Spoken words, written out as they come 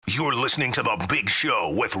You're listening to The Big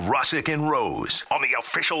Show with Russick and Rose on the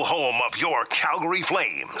official home of your Calgary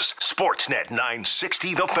Flames, Sportsnet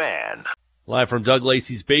 960 The Fan. Live from Doug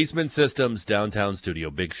Lacey's Basement Systems downtown studio,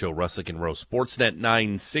 Big Show, Russick and Rose, Sportsnet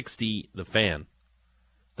 960 The Fan.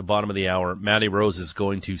 At the bottom of the hour, Matty Rose is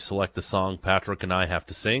going to select the song Patrick and I have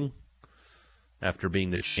to sing after being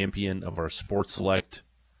the champion of our Sports Select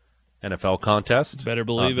NFL contest. Better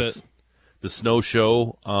believe it. The Snow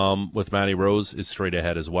Show with Matty Rose is straight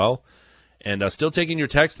ahead as well. And still taking your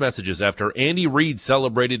text messages after Andy Reid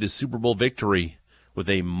celebrated his Super Bowl victory with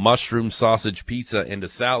a mushroom sausage pizza and a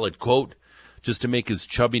salad, quote, just to make his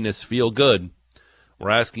chubbiness feel good. We're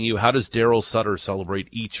asking you, how does Daryl Sutter celebrate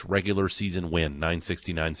each regular season win?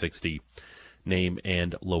 960, name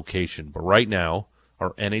and location. But right now,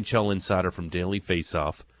 our NHL insider from Daily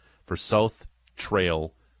Faceoff for South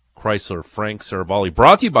Trail Chrysler, Frank Saravalli,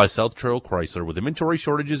 brought to you by South Trail Chrysler. With inventory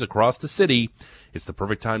shortages across the city, it's the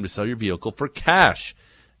perfect time to sell your vehicle for cash.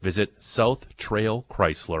 Visit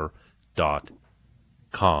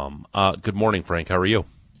SouthTrailChrysler.com. Good morning, Frank. How are you?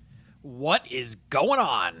 What is going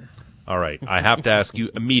on? All right. I have to ask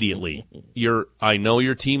you immediately. I know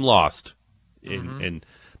your team lost in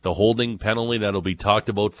the holding penalty that'll be talked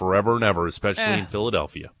about forever and ever, especially in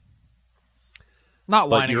Philadelphia.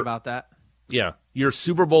 Not whining about that. Yeah. Your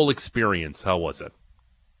Super Bowl experience, how was it?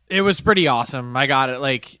 It was pretty awesome. I got it.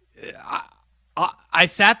 Like, I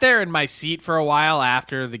sat there in my seat for a while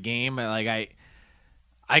after the game. Like,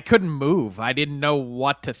 I couldn't move. I didn't know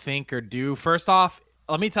what to think or do. First off,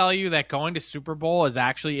 let me tell you that going to Super Bowl is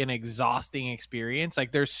actually an exhausting experience.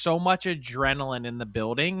 Like, there's so much adrenaline in the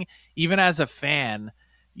building. Even as a fan,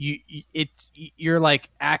 you're like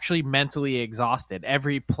actually mentally exhausted.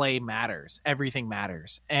 Every play matters. Everything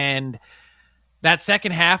matters. And that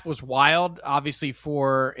second half was wild, obviously,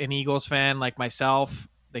 for an Eagles fan like myself.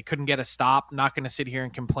 They couldn't get a stop. Not going to sit here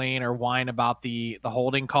and complain or whine about the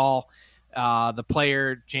holding call. The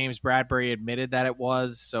player, James Bradbury, admitted that it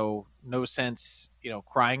was, so no sense,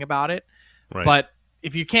 crying about it. Right. But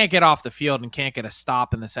if you can't get off the field and can't get a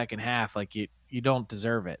stop in the second half, like you don't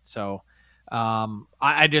deserve it. So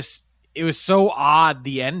it was so odd,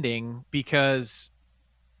 the ending, because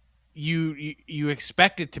you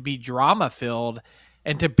expect it to be drama filled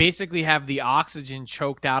and to basically have the oxygen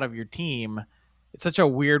choked out of your team. It's such a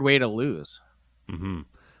weird way to lose. Mm-hmm.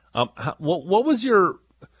 What was the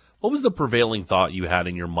prevailing thought you had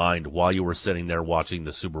in your mind while you were sitting there watching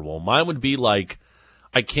the Super Bowl? Mine would be like,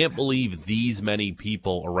 I can't believe this many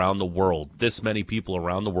people around the world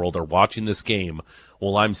are watching this game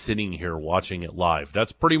while I'm sitting here watching it live.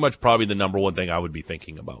 That's pretty much probably the number one thing I would be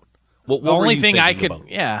thinking about. The only thing I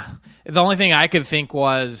could think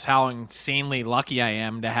was how insanely lucky I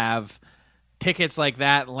am to have tickets like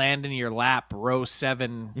that land in your lap, row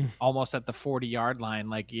 7, almost at the 40-yard line.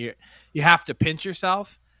 Like, you have to pinch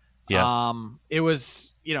yourself. Yeah. It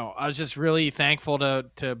was, I was just really thankful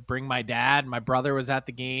to bring my dad. My brother was at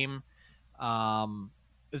the game.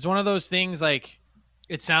 It's one of those things, like,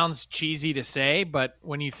 it sounds cheesy to say, but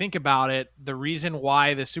when you think about it, the reason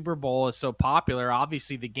why the Super Bowl is so popular,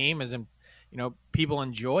 obviously the game isn't, people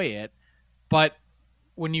enjoy it. But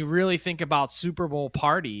when you really think about Super Bowl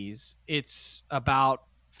parties, it's about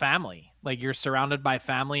family. Like, you're surrounded by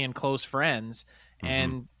family and close friends.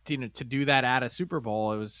 And, to do that at a Super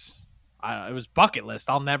Bowl, it was bucket list.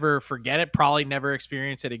 I'll never forget it, probably never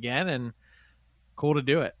experience it again, and cool to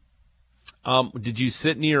do it. Did you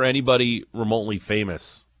sit near anybody remotely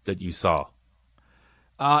famous that you saw?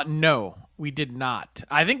 No, we did not.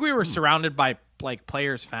 I think we were surrounded by like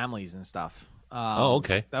players' families and stuff.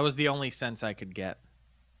 Okay. That was the only sense I could get.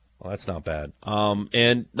 Well, that's not bad.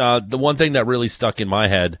 And the one thing that really stuck in my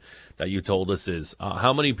head that you told us is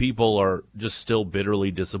how many people are just still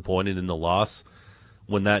bitterly disappointed in the loss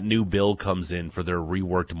when that new bill comes in for their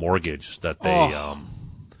reworked mortgage that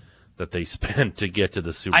they spent to get to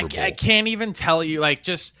the Super Bowl. I can't even tell you,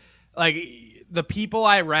 just the people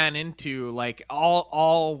I ran into, like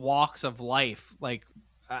all walks of life, like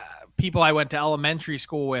people I went to elementary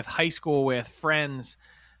school with, high school with, friends.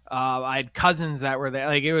 I had cousins that were there.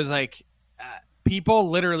 Like, it was like people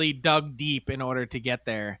literally dug deep in order to get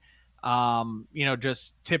there.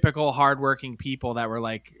 Just typical hardworking people that were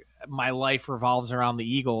like, my life revolves around the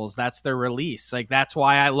Eagles. That's their release. Like, that's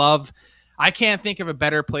why I can't think of a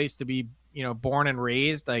better place to be, born and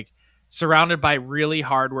raised, like surrounded by really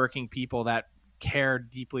hardworking people that care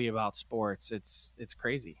deeply about sports. It's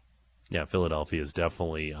crazy. Yeah, Philadelphia is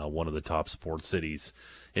definitely one of the top sports cities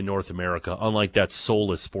in North America, unlike that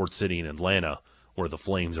soulless sports city in Atlanta where the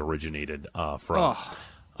Flames originated from.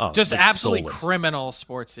 Just absolutely soulless. criminal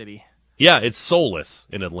sports city. Yeah, it's soulless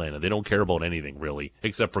in Atlanta. They don't care about anything really,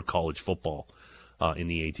 except for college football in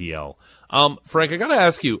the ATL. Frank, I got to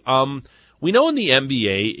ask you, we know in the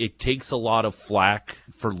NBA it takes a lot of flack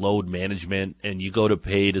for load management, and you go to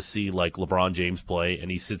pay to see like LeBron James play,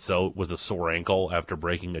 and he sits out with a sore ankle after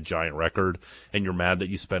breaking a giant record, and you're mad that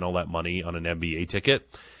you spent all that money on an NBA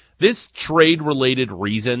ticket. This trade-related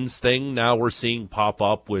reasons thing now we're seeing pop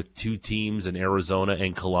up with two teams in Arizona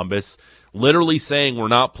and Columbus literally saying we're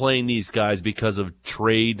not playing these guys because of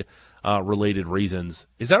trade-related reasons.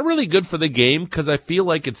 Is that really good for the game? Because I feel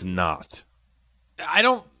like it's not. I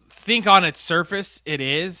don't think on its surface it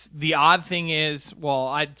is. The odd thing is, well,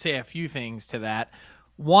 I'd say a few things to that.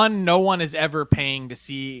 One, no one is ever paying to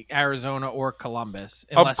see Arizona or Columbus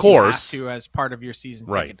unless of course. you have to as part of your season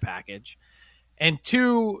Right. ticket package. And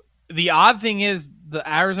two, the odd thing is the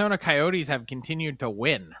Arizona Coyotes have continued to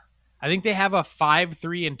win. I think they have a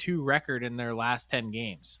 5-3-2 record in their last 10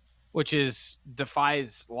 games, which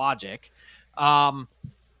defies logic.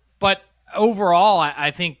 But overall,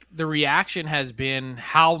 I think the reaction has been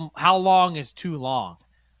how long is too long?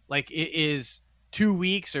 Like, it is 2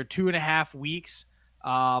 weeks or 2.5 weeks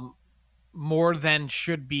more than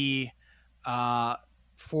should be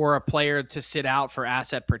for a player to sit out for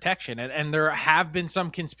asset protection. And there have been some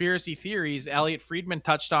conspiracy theories. Elliot Friedman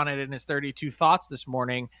touched on it in his 32 Thoughts this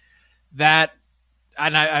morning that,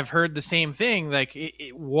 and I've heard the same thing, like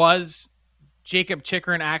it was Jakob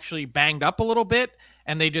Chychrun actually banged up a little bit,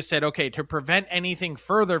 and they just said, okay, to prevent anything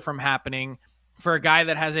further from happening for a guy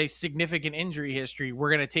that has a significant injury history, we're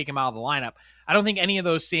going to take him out of the lineup. I don't think any of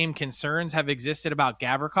those same concerns have existed about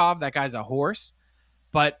Gavrikov. That guy's a horse.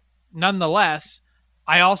 But nonetheless,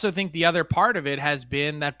 I also think the other part of it has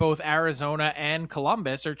been that both Arizona and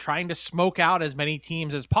Columbus are trying to smoke out as many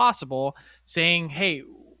teams as possible, saying, hey,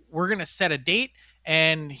 we're going to set a date,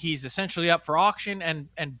 and he's essentially up for auction,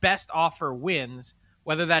 and best offer wins.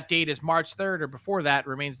 Whether that date is March 3rd or before that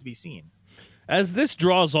remains to be seen. As this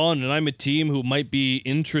draws on, and I'm a team who might be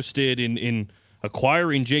interested in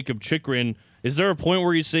acquiring Jakob Chychrun, is there a point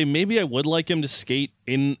where you say, maybe I would like him to skate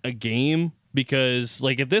in a game? Because,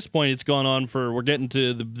 like, at this point, it's gone on we're getting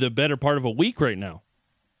to the better part of a week right now.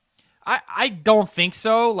 I don't think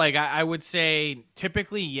so. Like, I would say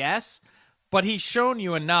typically yes, but he's shown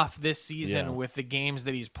you enough this season with the games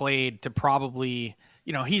that he's played to probably,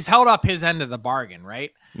 he's held up his end of the bargain,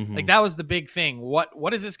 right? Mm-hmm. Like, that was the big thing.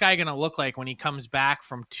 What is this guy going to look like when he comes back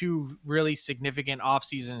from two really significant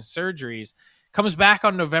offseason surgeries? Comes back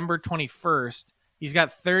on November 21st. He's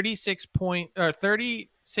got 36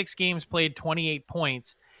 games played, 28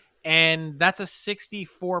 points, and that's a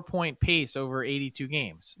 64-point pace over 82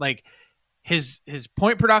 games. Like, his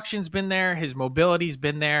point production's been there, his mobility's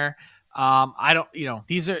been there.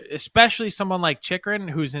 These are, especially someone like Chychrun,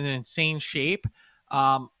 who's in insane shape.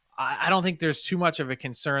 I don't think there's too much of a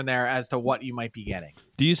concern there as to what you might be getting.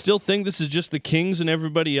 Do you still think this is just the Kings and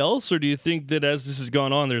everybody else, or do you think that as this has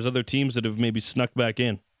gone on, there's other teams that have maybe snuck back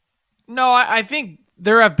in? No, I think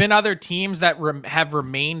there have been other teams that have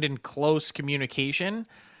remained in close communication.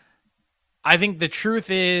 I think the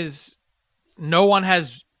truth is no one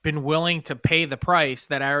has been willing to pay the price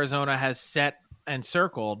that Arizona has set and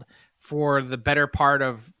circled for the better part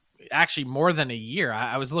of actually more than a year.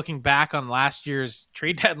 I was looking back on last year's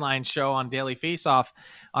trade deadline show on Daily Faceoff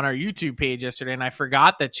on our YouTube page yesterday, and I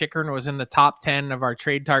forgot that Chychrun was in the top 10 of our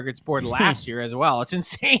trade targets board last year as well. It's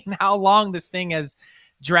insane how long this thing has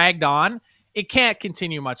dragged on. It can't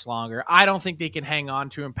continue much longer. I don't think they can hang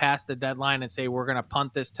on to him past the deadline and say we're going to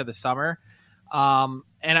punt this to the summer. And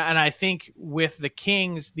I think with the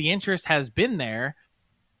Kings, the interest has been there.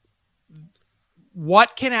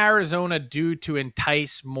 What can Arizona do to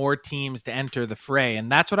entice more teams to enter the fray?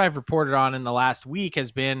 And that's what I've reported on in the last week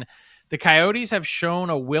has been the Coyotes have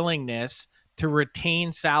shown a willingness to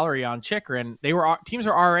retain salary on Chychrun. Teams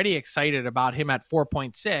are already excited about him at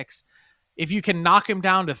 4.6. If you can knock him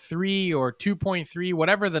down to 3 or 2.3,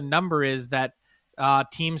 whatever the number is that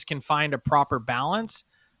teams can find a proper balance,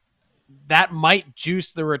 that might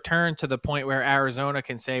juice the return to the point where Arizona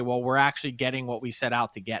can say, well, we're actually getting what we set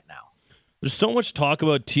out to get now. There's so much talk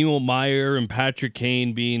about Timo Meier and Patrick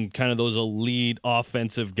Kane being kind of those elite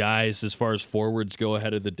offensive guys as far as forwards go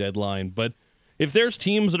ahead of the deadline. But if there's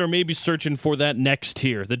teams that are maybe searching for that next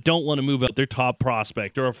tier that don't want to move out their top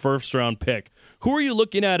prospect or a first-round pick, who are you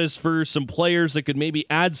looking at as for some players that could maybe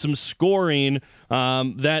add some scoring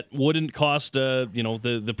that wouldn't cost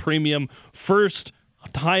the premium first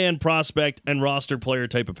high-end prospect and roster player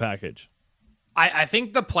type of package? I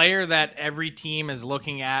think the player that every team is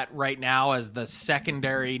looking at right now as the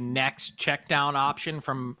secondary next check down option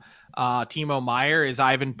from Timo Meier is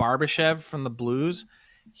Ivan Barbashev from the Blues.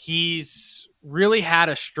 He's really had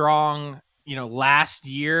a strong, last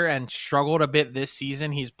year and struggled a bit this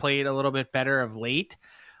season. He's played a little bit better of late.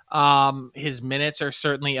 His minutes are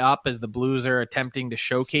certainly up as the Blues are attempting to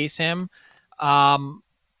showcase him. He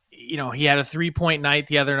had a 3-point night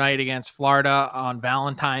the other night against Florida on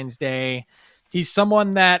Valentine's Day. He's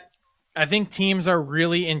someone that I think teams are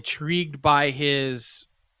really intrigued by his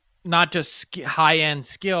not just high-end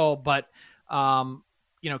skill, but,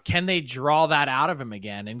 can they draw that out of him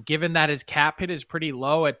again? And given that his cap hit is pretty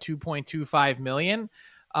low at $2.25 million,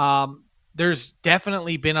 there's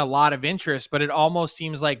definitely been a lot of interest, but it almost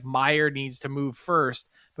seems like Meier needs to move first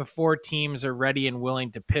before teams are ready and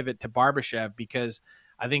willing to pivot to Barbashev, because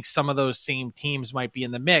I think some of those same teams might be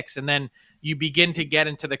in the mix. And then you begin to get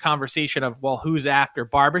into the conversation of, well, who's after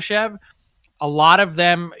Barbashev? A lot of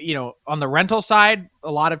them, on the rental side,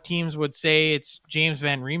 a lot of teams would say it's James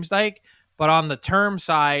Van Riemsdyk. But on the term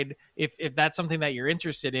side, if that's something that you're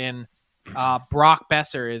interested in, Brock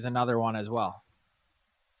Besser is another one as well.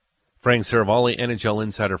 Frank Saravalli, NHL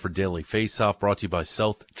Insider for Daily Faceoff, brought to you by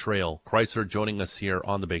South Trail Chrysler, joining us here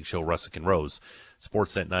on the Big Show, Russick and Rose,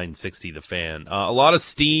 Sportsnet 960, The Fan. A lot of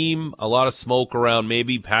steam, a lot of smoke around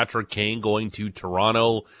maybe Patrick Kane going to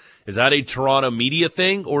Toronto. Is that a Toronto media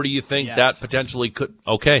thing, or do you think that potentially could?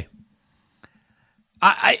 Okay.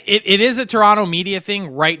 It is a Toronto media thing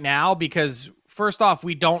right now because, first off,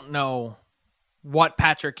 we don't know what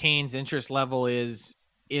Patrick Kane's interest level is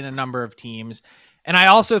in a number of teams. And I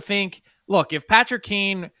also think, look, if Patrick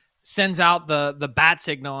Kane sends out the bat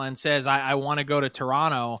signal and says, I want to go to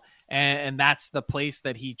Toronto, and that's the place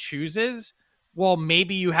that he chooses, well,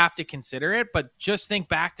 maybe you have to consider it. But just think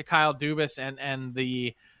back to Kyle Dubas and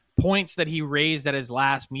the points that he raised at his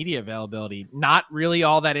last media availability. Not really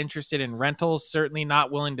all that interested in rentals, certainly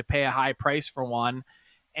not willing to pay a high price for one,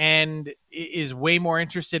 and is way more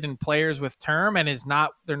interested in players with term, and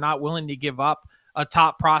they're not willing to give up a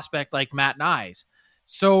top prospect like Matt Nyes.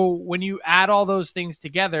 So when you add all those things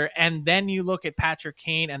together and then you look at Patrick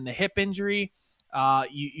Kane and the hip injury,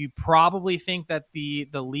 you probably think that the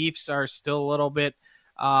Leafs are still a little bit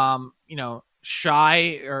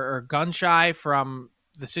shy or gun shy from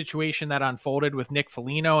the situation that unfolded with Nick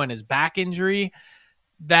Foligno and his back injury,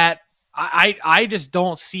 that I just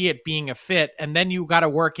don't see it being a fit. And then you got to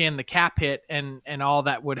work in the cap hit and all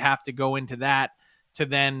that would have to go into that to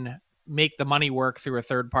then make the money work through a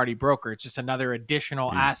third-party broker. It's just another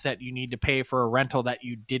additional asset you need to pay for a rental that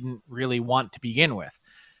you didn't really want to begin with.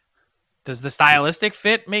 Does the stylistic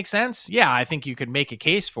fit make sense? Yeah, I think you could make a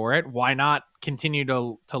case for it. Why not continue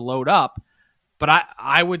to load up? But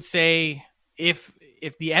I would say if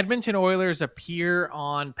the Edmonton Oilers appear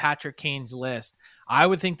on Patrick Kane's list, I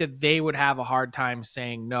would think that they would have a hard time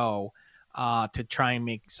saying no to try and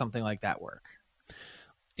make something like that work.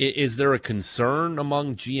 Is there a concern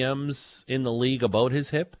among GMs in the league about his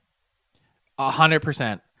hip?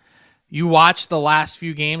 100%. You watch the last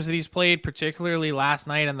few games that he's played, particularly last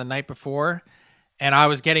night and the night before, and I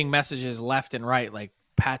was getting messages left and right like,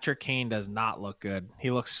 Patrick Kane does not look good. He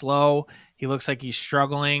looks slow. He looks like he's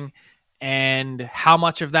struggling. And how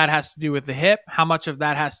much of that has to do with the hip? How much of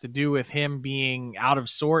that has to do with him being out of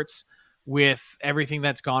sorts with everything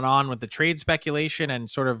that's gone on with the trade speculation and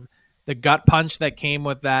sort of the gut punch that came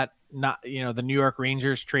with that, the New York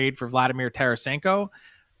Rangers trade for Vladimir Tarasenko?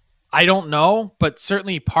 I don't know, but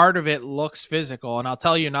certainly part of it looks physical. And I'll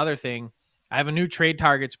tell you another thing. I have a new trade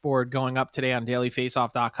targets board going up today on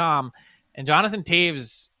dailyfaceoff.com, and Jonathan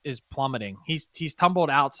Toews is plummeting. He's tumbled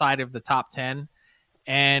outside of the top 10.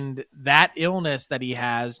 And that illness that he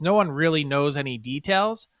has, no one really knows any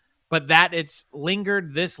details, but that it's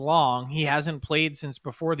lingered this long. He hasn't played since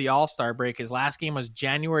before the All-Star break. His last game was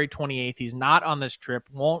January 28th. He's not on this trip,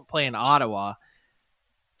 won't play in Ottawa.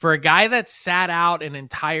 For a guy that sat out an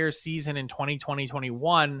entire season in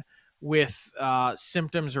 2020-21 with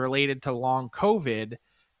symptoms related to long COVID,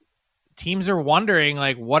 teams are wondering,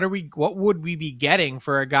 like, what would we be getting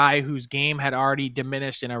for a guy whose game had already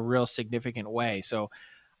diminished in a real significant way? So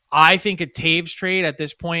I think a Toews trade at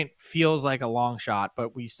this point feels like a long shot,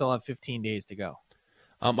 but we still have 15 days to go.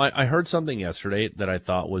 I heard something yesterday that I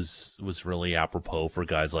thought was really apropos for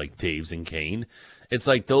guys like Toews and Kane. It's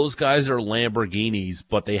like those guys are Lamborghinis,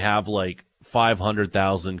 but they have like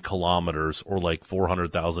 500,000 kilometers or like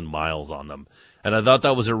 400,000 miles on them. And I thought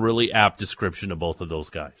that was a really apt description of both of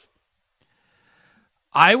those guys.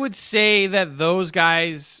 I would say that those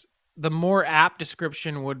guys, the more apt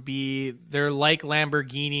description would be they're like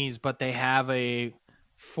Lamborghinis, but they have a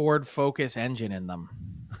Ford Focus engine in them.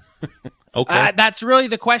 Okay. That's really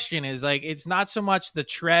the question, is like, it's not so much the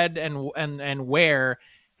tread and wear.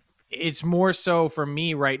 It's more so for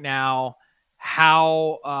me right now,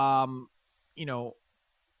 how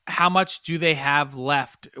how much do they have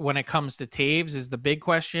left when it comes to Taves is the big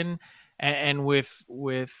question. And with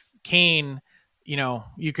Kane,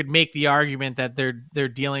 you could make the argument that they're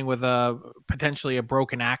dealing with potentially a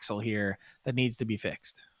broken axle here that needs to be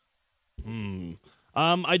fixed.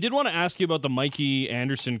 I did want to ask you about the Mikey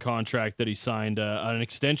Anderson contract that he signed, an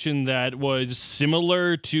extension that was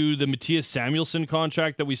similar to the Matthias Samuelsson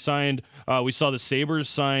contract that we signed. We saw the Sabres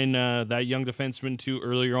sign that young defenseman to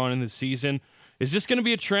earlier on in the season. Is this going to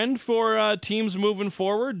be a trend for teams moving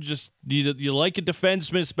forward? Just you like a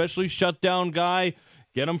defenseman, especially shutdown guy,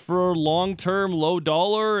 get him for long-term, low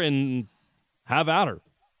dollar, and have at her.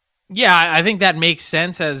 Yeah, I think that makes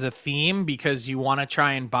sense as a theme because you want to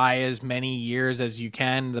try and buy as many years as you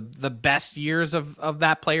can, the best years of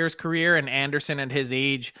that player's career. And Anderson at his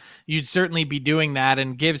age, you'd certainly be doing that,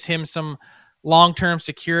 and gives him some long-term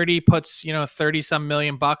security, puts 30-some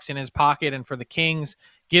million bucks in his pocket, and for the Kings,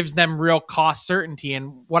 gives them real cost certainty.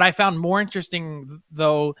 And what I found more interesting,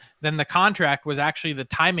 though, than the contract was actually the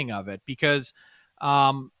timing of it, because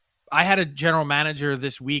I had a general manager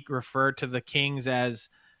this week refer to the Kings as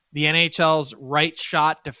the NHL's right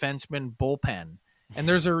shot defenseman bullpen. And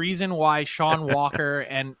there's a reason why Sean Walker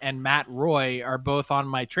and Matt Roy are both on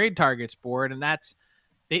my trade targets board, and that's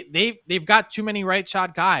they've got too many right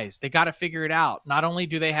shot guys. They got to figure it out. Not only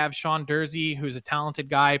do they have Sean Durzi, who's a talented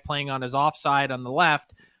guy playing on his offside on the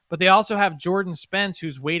left, but they also have Jordan Spence,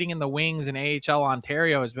 who's waiting in the wings in AHL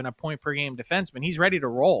Ontario, has been a point per game defenseman. He's ready to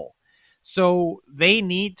roll. So they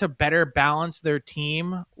need to better balance their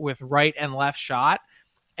team with right and left shot,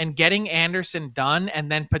 and getting Anderson done and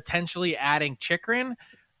then potentially adding Chychrun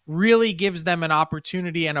really gives them an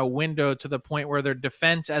opportunity and a window to the point where their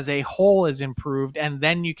defense as a whole is improved, and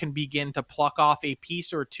then you can begin to pluck off a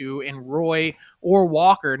piece or two in Roy or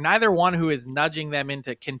Walker, neither one who is nudging them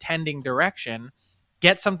into contending direction,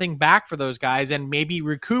 get something back for those guys and maybe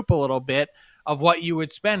recoup a little bit of what you would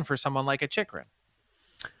spend for someone like a Chychrun.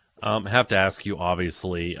 Have to ask you,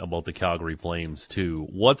 obviously, about the Calgary Flames, too.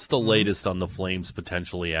 What's the latest on the Flames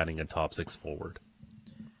potentially adding a top six forward?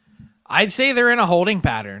 I'd say they're in a holding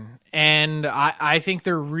pattern, and I think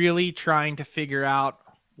they're really trying to figure out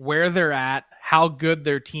where they're at, how good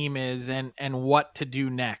their team is, and what to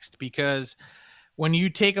do next. Because when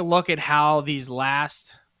you take a look at how these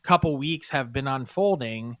last couple weeks have been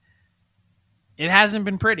unfolding, it hasn't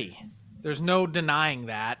been pretty. There's no denying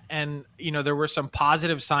that. And, there were some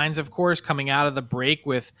positive signs, of course, coming out of the break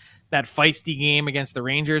with that feisty game against the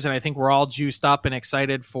Rangers. And I think we're all juiced up and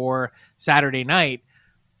excited for Saturday night.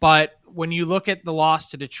 But when you look at the loss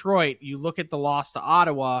to Detroit, you look at the loss to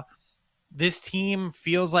Ottawa, this team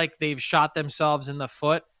feels like they've shot themselves in the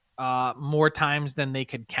foot more times than they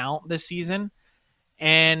could count this season.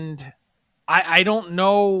 And I don't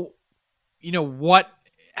know,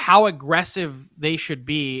 how aggressive they should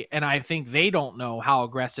be, and I think they don't know how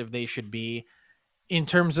aggressive they should be in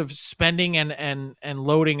terms of spending and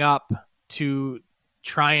loading up to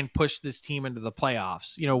try and push this team into the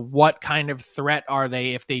playoffs. What kind of threat are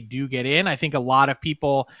they if they do get in? I think a lot of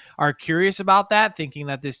people are curious about that, thinking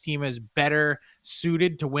that this team is better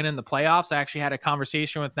suited to win in the playoffs. I actually had a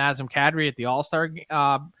conversation with Nazem Kadri at the All-Star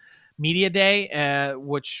Media Day,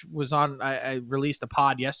 which was on, I released a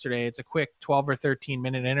pod yesterday. It's a quick 12 or 13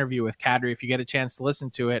 minute interview with Kadri if you get a chance to listen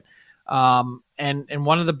to it. And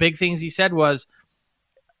one of the big things he said was,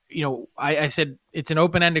 I said, it's an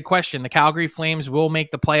open-ended question. The Calgary Flames will make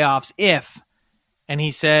the playoffs if, and he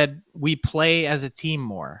said, we play as a team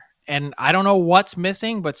more. And I don't know what's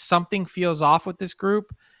missing, but something feels off with this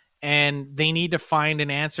group, and they need to find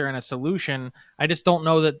an answer and a solution. I just don't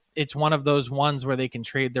know that it's one of those ones where they can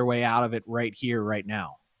trade their way out of it right here, right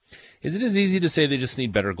now. Is it as easy to say they just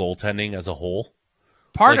need better goaltending as a whole?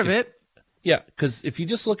 Part of it. Yeah, because if you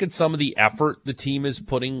just look at some of the effort the team is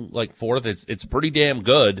putting forth, it's pretty damn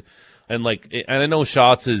good. And I know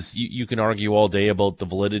shots is you can argue all day about the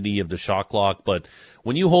validity of the shot clock, but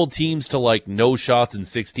when you hold teams to no shots in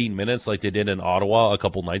 16 minutes like they did in Ottawa a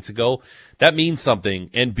couple nights ago, that means something.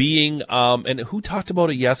 And being and who talked about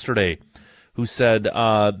it yesterday? Who said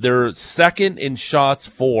they're second in shots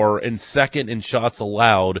for and second in shots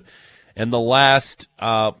allowed, and the last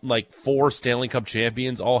 4 Stanley Cup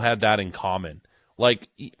champions all had that in common.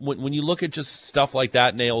 When you look at just stuff like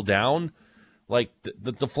that nailed down,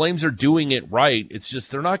 the Flames are doing it right. It's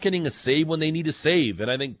just they're not getting a save when they need a save.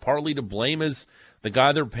 And I think partly to blame is the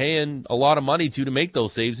guy they're paying a lot of money to make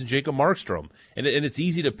those saves in Jacob Markstrom. And it's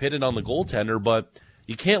easy to pit it on the goaltender, but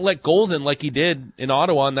you can't let goals in like he did in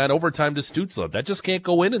Ottawa on that overtime to Stützle. That just can't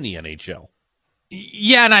go in the NHL.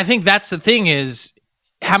 Yeah, and I think that's the thing is,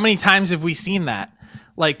 how many times have we seen that?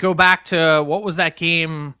 Like, go back to what was that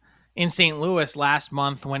game in St. Louis last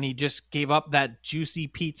month when he just gave up that juicy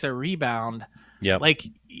pizza rebound. Yeah. Like,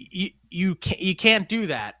 you can't do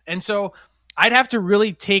that. And so I'd have to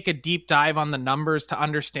really take a deep dive on the numbers to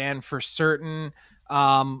understand for certain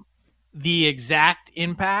the exact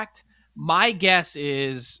impact. My guess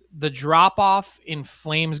is the drop-off in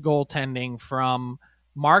Flames goaltending from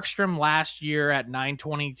Markstrom last year at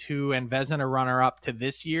 .922 and Vezina runner-up to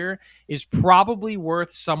this year is probably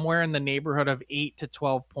worth somewhere in the neighborhood of 8 to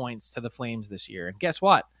 12 points to the Flames this year. And guess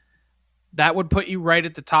what? That would put you right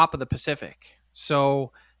at the top of the Pacific.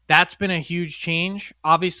 So that's been a huge change.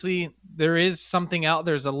 Obviously, there is something else.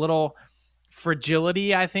 There's a little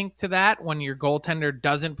fragility, I think, to that when your goaltender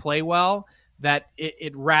doesn't play well, that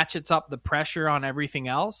it ratchets up the pressure on everything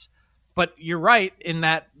else. But you're right in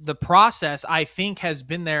that the process, I think, has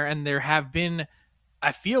been there, and there have been,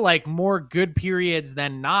 I feel like, more good periods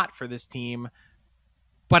than not for this team.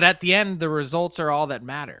 But at the end, the results are all that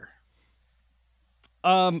matter.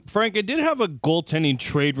 Frank, I did have a goaltending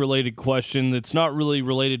trade-related question that's not really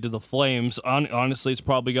related to the Flames. Honestly, it's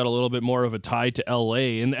probably got a little bit more of a tie to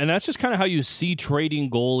L.A., and that's just kind of how you see trading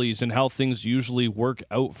goalies and how things usually work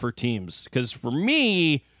out for teams. Because for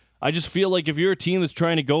me, I just feel like if you're a team that's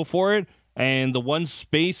trying to go for it and the one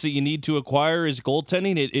space that you need to acquire is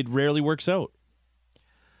goaltending, it rarely works out.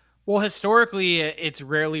 Well, historically, it's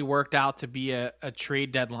rarely worked out to be a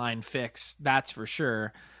trade deadline fix. That's for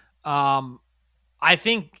sure. I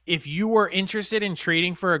think if you were interested in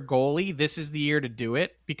trading for a goalie, this is the year to do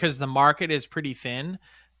it because the market is pretty thin.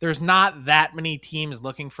 There's not that many teams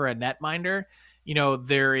looking for a netminder. You know,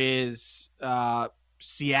 there is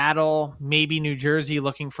Seattle, maybe New Jersey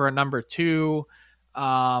looking for a number 2.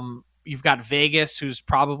 You've got Vegas, who's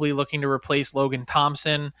probably looking to replace Logan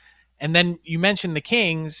Thompson. And then you mentioned the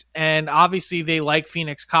Kings, and obviously they like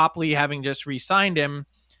Phoenix Copley, having just re-signed him.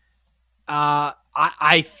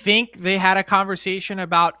 I think they had a conversation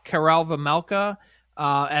about Karel Vejmelka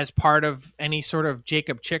as part of any sort of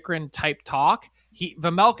Jacob Chychrun type talk.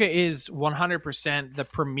 Vejmelka is 100% the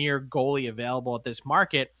premier goalie available at this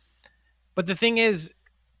market. But the thing is,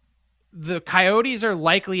 the Coyotes are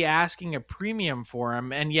likely asking a premium for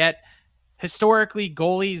him, and yet historically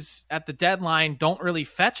goalies at the deadline don't really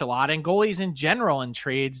fetch a lot, and goalies in general in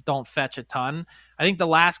trades don't fetch a ton. I think the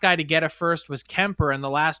last guy to get a first was Kemper, and the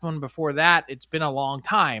last one before that, it's been a long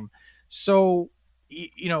time. So,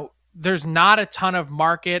 you know, there's not a ton of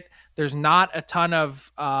market. There's not a ton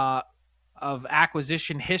of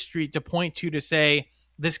acquisition history to point to say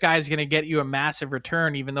this guy's going to get you a massive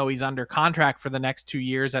return, even though he's under contract for the next 2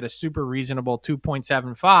 years at a super reasonable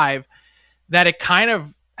 2.75, that it kind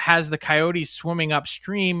of has the Coyotes swimming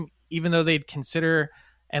upstream, even though they'd consider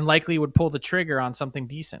and likely would pull the trigger on something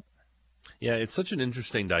decent. Yeah, it's such an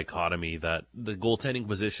interesting dichotomy that the goaltending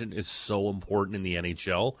position is so important in the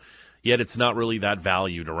NHL, yet it's not really that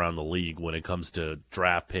valued around the league when it comes to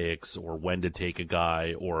draft picks or when to take a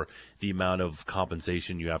guy or the amount of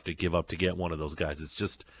compensation you have to give up to get one of those guys. It's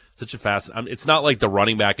just such a it's not like the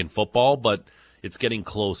running back in football, but it's getting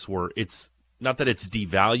close where it's not that it's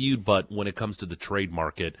devalued, but when it comes to the trade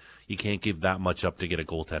market, you can't give that much up to get a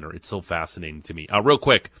goaltender. It's so fascinating to me. Real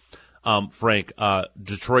quick, Frank,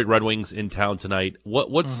 Detroit Red Wings in town tonight. What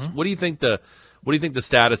do you think the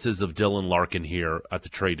status is of Dylan Larkin here at the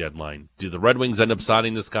trade deadline? Do the Red Wings end up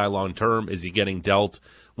signing this guy long term? Is he getting dealt?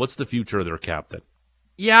 What's the future of their captain?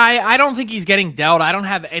 Yeah, I don't think he's getting dealt. I don't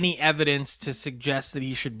have any evidence to suggest that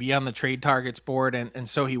he should be on the trade targets board, and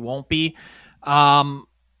so he won't be.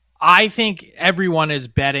 I think everyone is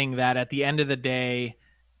betting that at the end of the day,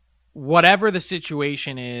 whatever the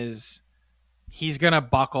situation is, he's going to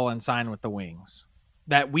buckle and sign with the Wings.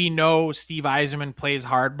 That we know Steve Yzerman plays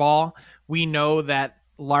hardball. We know that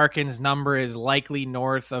Larkin's number is likely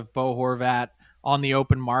north of Bo Horvat on the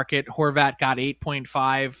open market. Horvat got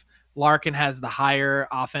 8.5. Larkin has the higher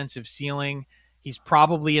offensive ceiling. He's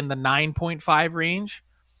probably in the 9.5 range.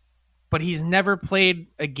 But he's never played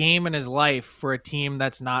a game in his life for a team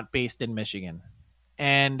that's not based in Michigan.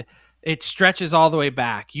 And it stretches all the way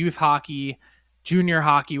back. Youth hockey, junior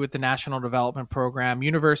hockey with the National Development Program,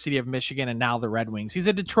 University of Michigan, and now the Red Wings. He's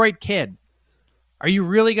a Detroit kid. Are you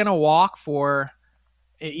really going to walk for,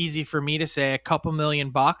 easy for me to say, a couple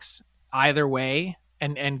 $1,000,000 either way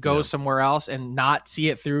and go somewhere else and not see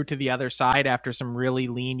it through to the other side after some really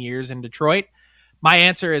lean years in Detroit? My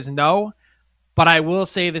answer is no. But I will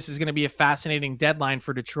say this is going to be a fascinating deadline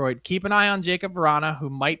for Detroit. Keep an eye on Jacob Vrana, who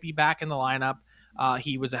might be back in the lineup.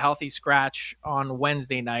 He was a healthy scratch on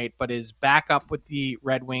Wednesday night, but is back up with the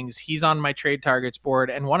Red Wings. He's on my trade targets board.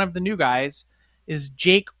 And one of the new guys is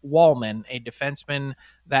Jake Wallman, a defenseman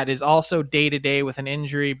that is also day-to-day with an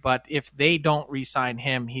injury, but if they don't re-sign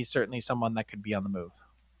him, he's certainly someone that could be on the move.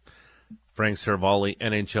 Frank Seravalli,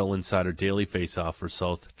 NHL Insider Daily Faceoff for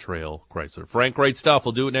South Trail Chrysler. Frank, great stuff.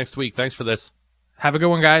 We'll do it next week. Thanks for this. Have a good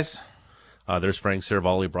one, guys. There's Frank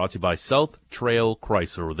Seravalli, brought to you by South Trail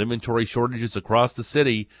Chrysler. With inventory shortages across the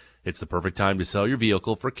city, it's the perfect time to sell your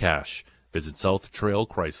vehicle for cash. Visit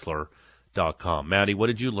SouthTrailChrysler.com. Maddie, what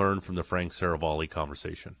did you learn from the Frank Seravalli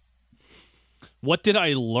conversation? What did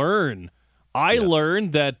I learn? I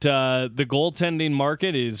learned that the goaltending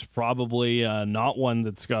market is probably not one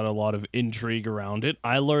that's got a lot of intrigue around it.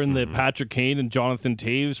 I learned that Patrick Kane and Jonathan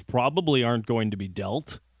Toews probably aren't going to be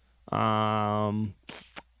dealt.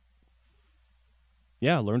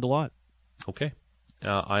 Yeah, I learned a lot. Okay.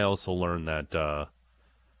 I also learned that, do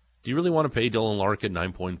you really want to pay Dylan Larkin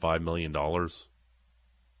 $9.5 million?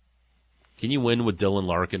 Can you win with Dylan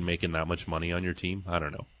Larkin making that much money on your team? I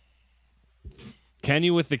don't know. Can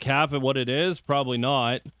you with the cap and what it is? Probably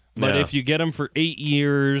not. But if you get him for 8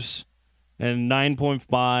 years and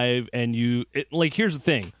 9.5 and here's the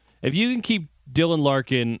thing. If you can keep Dylan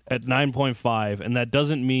Larkin at 9.5 and that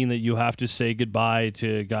doesn't mean that you have to say goodbye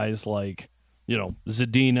to guys like,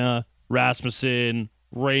 Zadina, Rasmussen,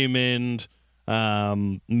 Raymond,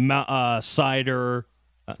 Sider,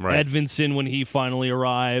 Edvinsson when he finally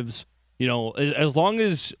arrives. As long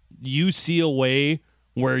as you see a way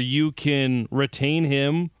where you can retain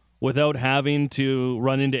him without having to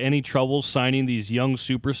run into any trouble signing these young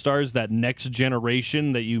superstars, that next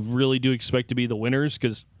generation that you really do expect to be the winners.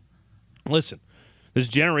 Because, listen, this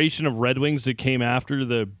generation of Red Wings that came after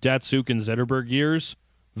the Datsuk and Zetterberg years,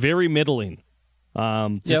 very middling,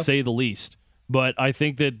 to say the least. But I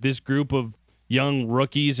think that this group of young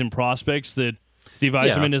rookies and prospects that Steve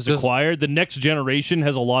Yzerman has acquired, the next generation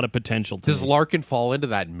has a lot of potential. Does Larkin fall into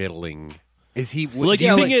that middling? Is he the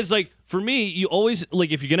thing is, for me, you always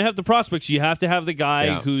if you're gonna have the prospects, you have to have the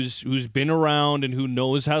guy who's been around and who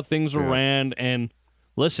knows how things are ran. And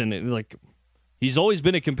listen, he's always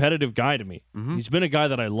been a competitive guy to me. Mm-hmm. He's been a guy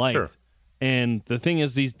that I liked. Sure. And the thing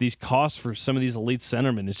is, these costs for some of these elite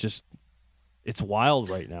centermen, it's wild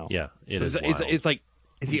right now. Yeah, it is. Wild. It's like,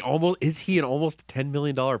 is he an almost $10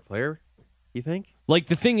 million player? You think? The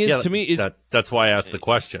thing is, to me, is that's why I asked the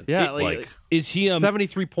question. Yeah, is he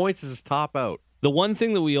 73 points is his top out? The one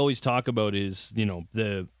thing that we always talk about is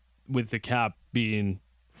with the cap being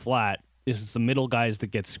flat, is it's the middle guys that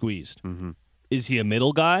get squeezed. Mm-hmm. Is he a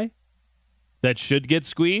middle guy that should get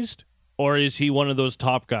squeezed, or is he one of those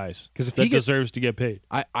top guys that deserves to get paid?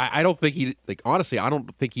 I don't think he honestly. I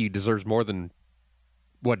don't think he deserves more than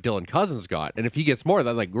what Dylan Cousins got. And if he gets more,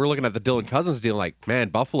 we're looking at the Dylan Cousins deal. Man,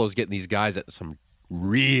 Buffalo's getting these guys at some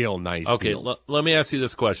real nice deals. Okay, let me ask you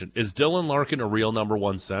this question: is Dylan Larkin a real number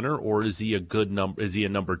one center, or is he a good number? Is he a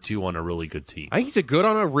number two on a really good team? I think he's a good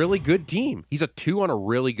on a really good team. He's a 2 on a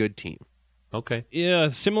really good team. Okay. Yeah,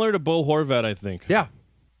 similar to Bo Horvat, I think. Yeah.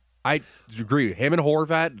 I agree. Him and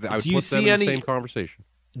Horvat, I would put them in the same conversation.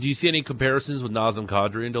 Do you see any comparisons with Nazem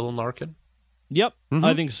Kadri and Dylan Larkin? Yep,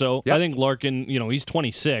 I think so. Yep. I think Larkin, he's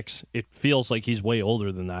 26. It feels like he's way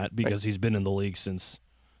older than that because he's been in the league since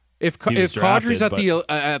if Kadri's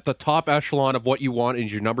at the top echelon of what you want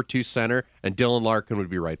is your number 2 center, and Dylan Larkin would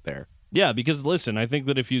be right there. Yeah, because listen, I think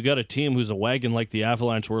that if you got a team who's a wagon like the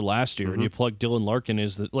Avalanche were last year, and you plug Dylan Larkin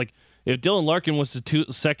if Dylan Larkin was the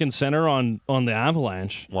second center on the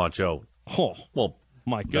Avalanche, watch out. Oh, well,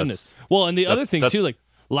 my goodness. Well, and the other thing too,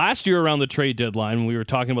 last year around the trade deadline, when we were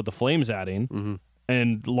talking about the Flames adding,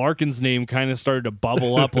 and Larkin's name kind of started to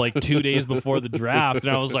bubble up 2 days before the draft,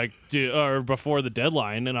 and I was like, or before the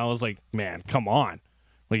deadline, and I was like, man, come on.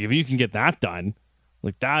 If you can get that done,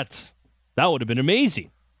 that would have been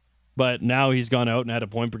amazing. But now he's gone out and had a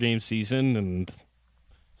point per game season, and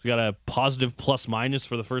he's got a positive plus-minus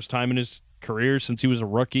for the first time in his career since he was a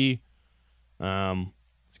rookie. He's a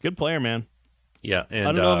good player, man. Yeah, and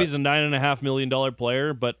I don't know if he's a $9.5 million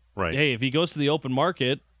player, but hey, if he goes to the open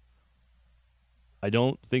market, I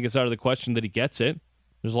don't think it's out of the question that he gets it.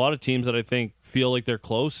 There's a lot of teams that I think feel like they're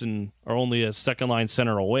close and are only a second-line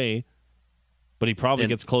center away, but he probably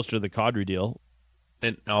gets closer to the Kadri deal.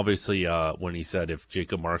 And obviously, when he said if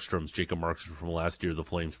Jacob Markstrom from last year, the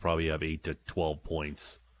Flames probably have 8 to 12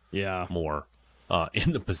 points more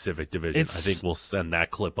in the Pacific Division. I think we'll send that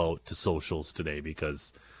clip out to socials today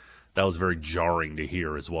because that was very jarring to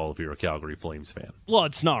hear as well if you're a Calgary Flames fan. Well,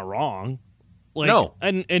 it's not wrong. No.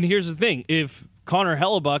 And here's the thing. If Connor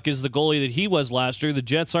Hellebuck is the goalie that he was last year, the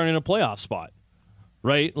Jets aren't in a playoff spot.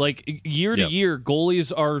 Right? Year to year,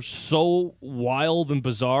 goalies are so wild and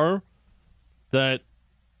bizarre that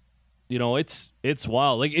it's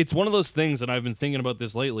wild. Like, it's one of those things, and I've been thinking about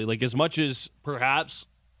this lately. Like, as much as perhaps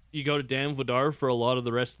you go to Dan Vladar for a lot of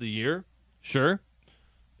the rest of the year, sure.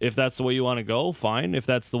 If that's the way you want to go, fine. If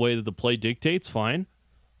that's the way that the play dictates, fine.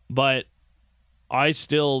 But I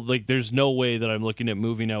still, like, there's no way that I'm looking at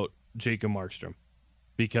moving out Jacob Markstrom,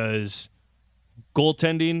 because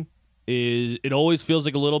goaltending it always feels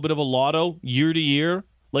like a little bit of a lotto year to year.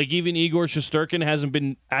 Like, even Igor Shesterkin hasn't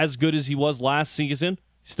been as good as he was last season.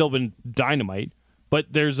 Still been dynamite, but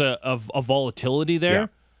there's a volatility there. Yeah.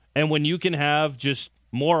 And when you can have just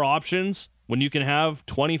more options, when you can have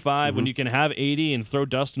 25, when you can have 80, and throw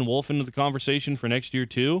Dustin Wolf into the conversation for next year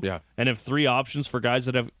too, and have 3 options for guys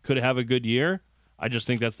that could have a good year, I just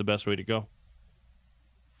think that's the best way to go.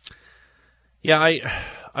 Yeah, I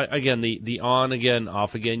again, the on again,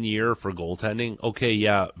 off again year for goaltending. Okay,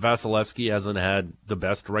 yeah, Vasilevsky hasn't had the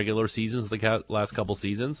best regular seasons the last couple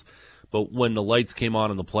seasons, but when the lights came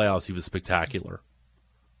on in the playoffs, he was spectacular.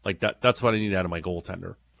 Like that's what I need out of my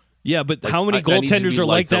goaltender. Yeah, but Like, how many I need to goaltenders be are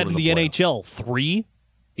like lights that out in the playoffs. NHL? 3?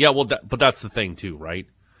 Yeah, well, but that's the thing too, right?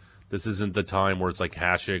 This isn't the time where it's like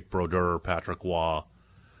Hasek, Brodeur, Patrick Waugh.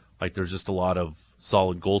 Like, there's just a lot of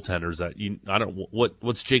solid goaltenders that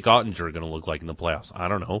what's Jake Ottinger going to look like in the playoffs? I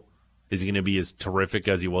don't know. Is he going to be as terrific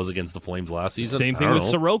as he was against the Flames last season? Same thing I with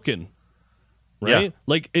don't know. Sorokin, right? Yeah.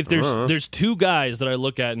 Like, if there's 2 guys that I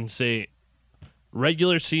look at and say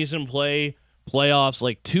regular season play, playoffs,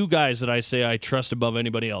 like 2 guys that I say I trust above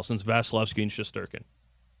anybody else, and it's Vasilevsky and Shesterkin.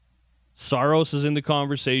 Saros is in the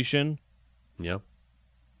conversation. Yeah.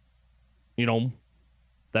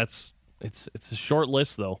 It's a short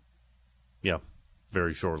list though. Yeah,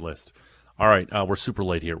 very short list. All right, we're super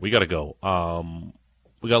late here. We got to go.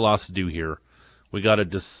 We got lots to do here. We got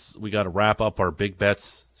to wrap up our big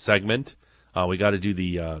bets segment. We got to do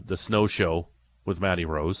the snow show with Matty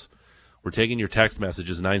Rose. We're taking your text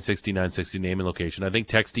messages, 960 name and location. I think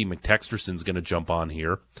Texty McTexterson's going to jump on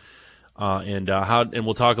here, and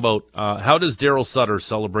we'll talk about how does Daryl Sutter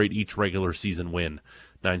celebrate each regular season win.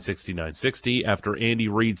 960 after Andy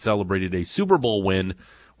Reid celebrated a Super Bowl win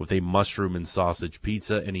with a mushroom and sausage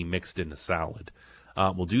pizza, and he mixed in a salad.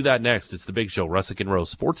 We'll do that next. It's The Big Show, Russick and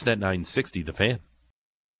Rose, Sportsnet 960, The Fan.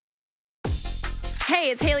 Hey,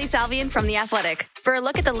 it's Haley Salvian from The Athletic. For a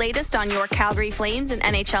look at the latest on your Calgary Flames and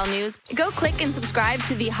NHL news, go click and subscribe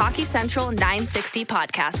to the Hockey Central 960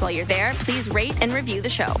 podcast. While you're there, please rate and review the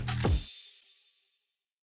show.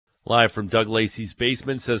 Live from Doug Lacey's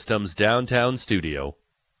Basement Systems downtown studio.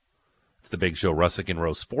 It's The Big Show, Russick and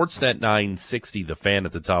Rose, Sportsnet 960, The Fan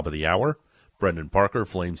at the top of the hour. Brendan Parker,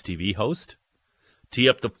 Flames TV host. Tee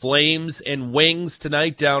up the Flames and Wings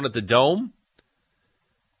tonight down at the Dome.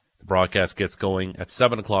 The broadcast gets going at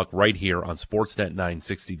 7 o'clock right here on Sportsnet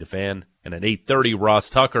 960, The Fan. And at 8:30, Ross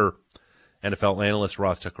Tucker, NFL analyst,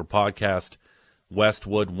 Ross Tucker podcast,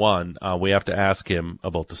 Westwood 1. We have to ask him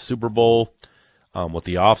about the Super Bowl, what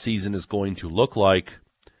the offseason is going to look like,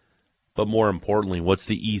 but more importantly, what's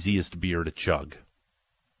the easiest beer to chug?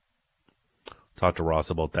 Talk to Ross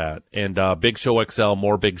about that. And Big Show XL,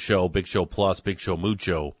 more Big Show Plus, Big Show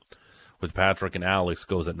Mucho with Patrick and Alex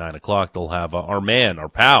goes at 9 o'clock. They'll have our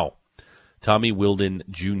pal, Tommy Wilden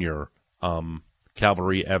Jr.,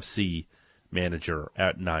 Cavalry FC manager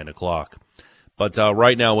at 9 o'clock. But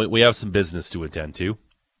right now, we have some business to attend to.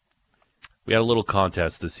 We had a little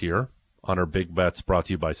contest this year on our Big Bets brought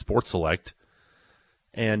to you by Sports Select.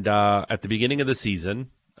 And at the beginning of the season,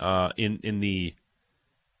 at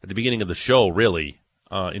the beginning of the show, really,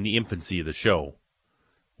 in the infancy of the show,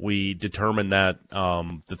 we determined that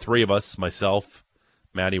the 3 of us, myself,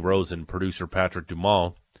 Matty Rose, and producer Patrick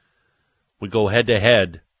Dumont, would go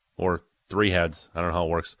head-to-head, or 3 heads, I don't know how it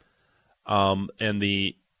works, and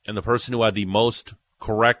the person who had the most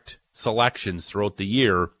correct selections throughout the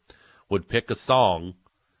year would pick a song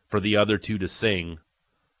for the other 2 to sing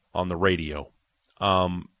on the radio.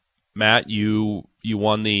 Matt, you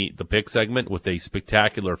won the pick segment with a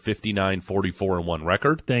spectacular 59, 44, and 1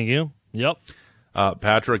 record. Thank you. Yep.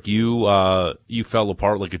 Patrick, you fell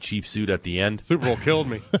apart like a cheap suit at the end. Super Bowl killed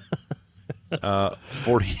me.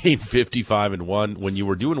 48, 55, and 1. When you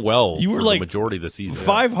were doing well, You were for like the majority of the season.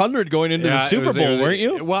 500 going into the Super Bowl, weren't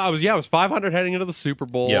you? Well, I was 500 heading into the Super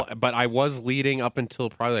Bowl, Yep. but I was leading up until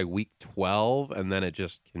probably like week 12, and then it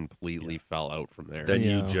just completely fell out from there. Then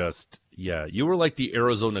Yeah. you were like the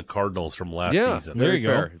Arizona Cardinals from last season. There very you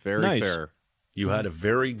go. fair, very Nice. fair. You had a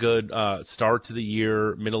very good start to the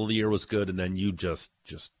year. Middle of the year was good, and then you just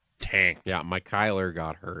tanked. Yeah, my Kyler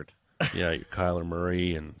got hurt. Yeah, Kyler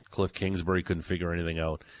Murray and Cliff Kingsbury couldn't figure anything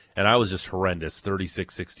out. And I was just horrendous,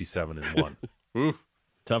 36, 67, and 1.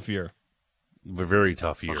 Tough year. A very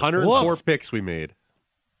tough year. 104 Woof. picks we made.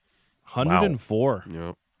 104.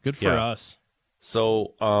 Yep. Good for Yeah. us.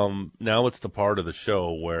 So now it's the part of the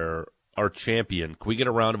show where our champion. Can we get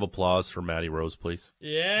a round of applause for Maddie Rose, please?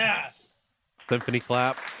 Yes. Symphony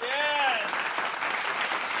clap. Yes.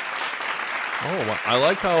 Oh,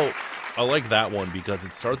 I like that one because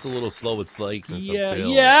it starts a little slow. It's like, There's a yeah,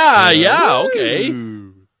 build. yeah, okay.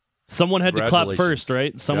 Ooh. Someone had to clap Congratulations. first,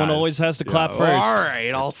 right? Someone Guys. always has to clap Yeah. first. All right,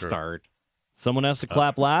 I'll That's true. start. Someone has to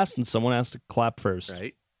clap last, and someone has to clap first.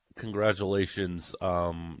 Right. Congratulations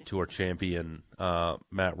to our champion,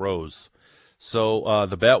 Matt Rose. So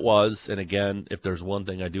the bet was, and again, if there's one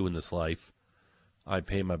thing I do in this life, I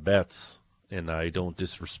pay my bets, and I don't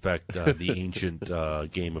disrespect the ancient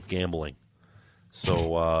game of gambling.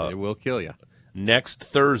 So It will kill you. next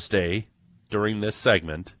Thursday, during this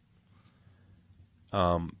segment,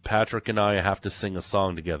 Patrick and I have to sing a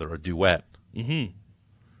song together, a duet. Mm-hmm.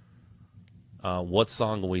 What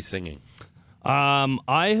song are we singing?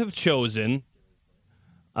 I have chosen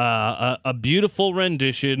a beautiful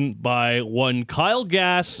rendition by one Kyle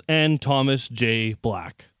Gass and Thomas J.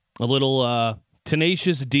 Black. A little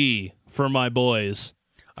Tenacious D for my boys.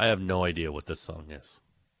 I have no idea what this song is.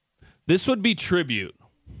 This would be Tribute.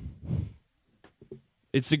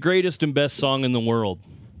 It's the greatest and best song in the world.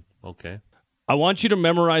 Okay. I want you to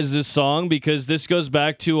memorize this song because this goes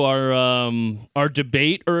back to our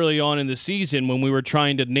debate early on in the season when we were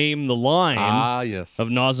trying to name the line Yes. of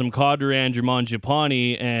Nazem Kadri, Andrew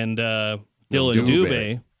Mangiapane, and Dylan Dubé.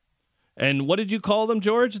 Dubé. And what did you call them,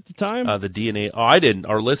 George, at the time? The DNA. Oh, I didn't.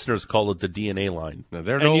 Our listeners call it the DNA line. No,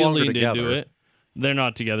 they're and no you longer leaned together. into it. They're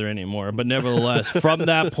not together anymore. But nevertheless, from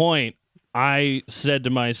that point, I said to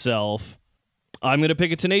myself, I'm going to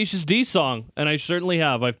pick a Tenacious D song. And I certainly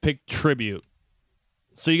have. I've picked Tribute.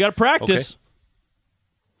 So you got to practice.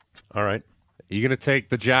 All right. Are you gonna take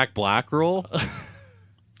the Jack Black role?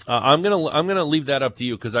 I'm gonna leave that up to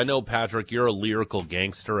you because I know, Patrick, you're a lyrical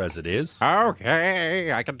gangster as it is.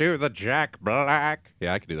 Okay, I can do the Jack Black.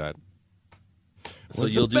 Yeah, I can do that. So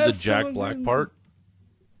What's you'll the do the best Jack song Black in- part.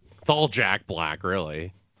 It's all Jack Black,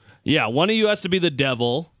 really. Yeah, one of you has to be the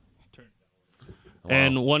devil.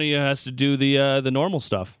 And one of you has to do the normal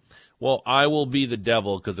stuff. Well, I will be the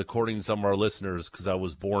devil because according to some of our listeners, because I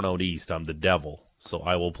was born out east, I'm the devil. So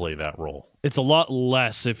I will play that role. It's a lot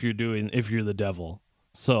less if you're the devil.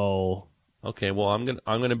 So Okay. Well, I'm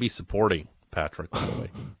gonna be supporting Patrick. By the way.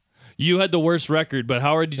 you had the worst record, but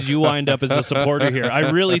how did you wind up as a supporter here? I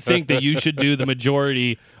really think that you should do the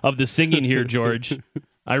majority of the singing here, George.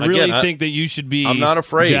 I really Again, think that you should be I'm not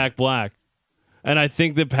afraid. Jack Black. And I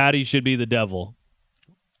think that Patty should be the devil.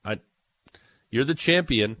 You're the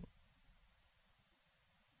champion.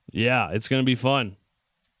 Yeah, it's going to be fun.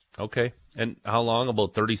 Okay. And how long?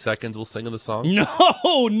 About 30 seconds we'll sing the song? No,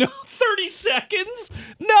 30 seconds?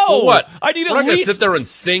 No. Well, what? I need We're at not going to least sit there and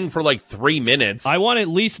sing for like 3 minutes. I want at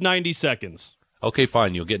least 90 seconds. Okay,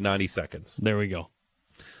 fine. You'll get 90 seconds. There we go.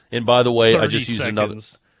 And by the way, I 30 just used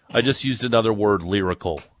seconds. I just used another word,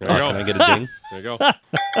 lyrical. There you go. Can I get a ding? There you go.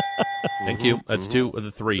 Thank you. That's 2 of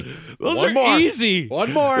the 3. Those One are more. easy.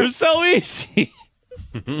 One more. They're so easy.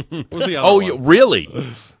 What was the other Oh, one? you really?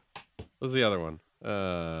 What was the other one?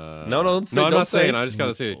 No, no, I'm don't not say. saying. I just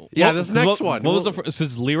gotta say. Yeah, What- this next what- one. What was the first? This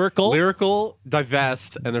is lyrical? Lyrical,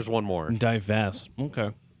 divest, and there's one more. Divest.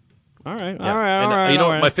 Okay. All right. Yeah. All right. And, all right. you know,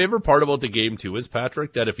 all right. my favorite part about the game, too, is,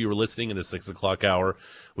 Patrick, that if you were listening in the 6 o'clock hour,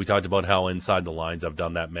 we talked about how inside the lines, I've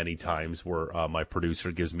done that many times where my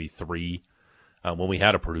producer gives me 3. When we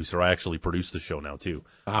had a producer, I actually produce the show now, too,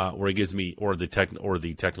 where he gives me, or the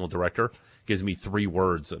technical director gives me 3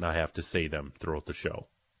 words, and I have to say them throughout the show.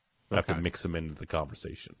 I have to mix them into the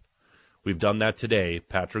conversation. We've done that today.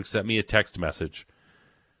 Patrick sent me a text message.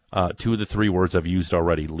 2 of the 3 words I've used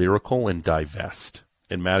already, lyrical and divest.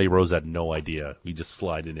 And Maddie Rose had no idea. We just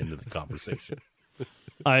slide it into the conversation.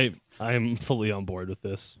 I'm fully on board with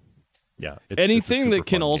this. Yeah. It's a Anything super that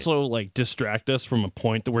can fun also like distract us from a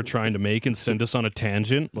point that we're trying to make and send us on a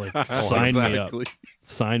tangent, like sign me up. Exactly.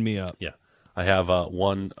 Sign me up. game. Yeah. I have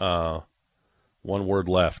one word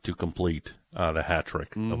left to complete the hat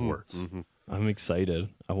trick of words. I'm excited.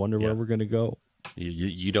 I wonder Yeah. where we're gonna go.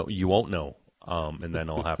 You won't know. And then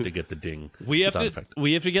I'll have to get the ding We have sound to effect.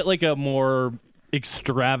 we have to get like a more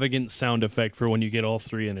extravagant sound effect for when you get all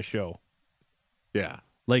 3 in a show. Yeah.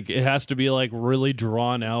 Like it has to be like really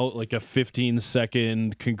drawn out, like a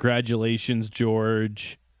 15-second congratulations,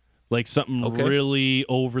 George. Like something Okay. really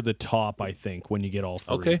over the top, I think, when you get all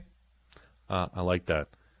 3. Okay. I like that.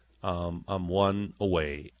 I'm one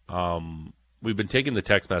away. We've been taking the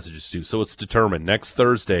text messages too, so it's determined. Next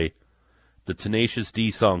Thursday, the Tenacious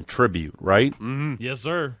D song Tribute, right? Yes,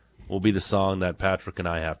 sir. Will be the song that Patrick and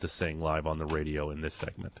I have to sing live on the radio in this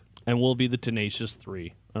segment. And we'll be the Tenacious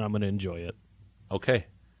 3, and I'm going to enjoy it. Okay.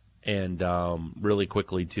 And really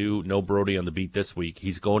quickly, too, no Brody on the beat this week.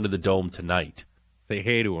 He's going to the Dome tonight. Say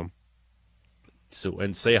hey to him. So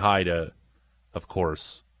and say hi to, of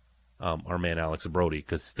course, our man Alex Brody,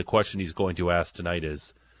 because the question he's going to ask tonight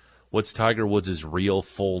is, what's Tiger Woods' real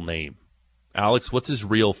full name? Alex, what's his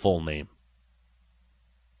real full name?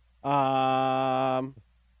 Come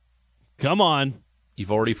on.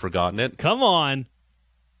 You've already forgotten it? Come on.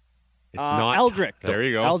 It's not Eldrick. There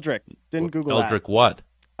you go. Eldrick. Didn't Google Eldrick that. what?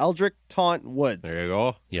 Eldrick Taunt Woods. There you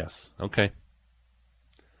go. Yes. Okay.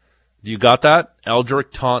 You got that?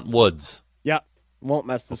 Eldrick Taunt Woods. Yeah. Won't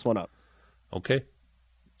mess this one up. Okay.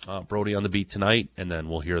 Brody on the beat tonight, and then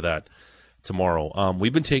we'll hear that tomorrow.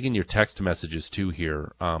 We've been taking your text messages, too,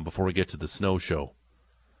 here before we get to the snow show.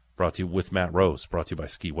 Brought to you with Matt Rose, brought to you by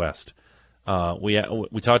Ski West.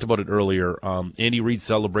 We talked about it earlier. Andy Reid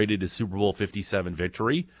celebrated his Super Bowl 57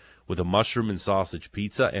 victory with a mushroom and sausage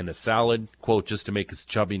pizza and a salad, quote, just to make his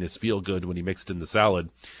chubbiness feel good when he mixed in the salad.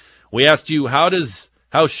 We asked you, how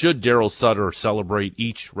should Daryl Sutter celebrate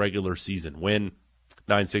each regular season win?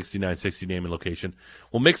 960 name and location.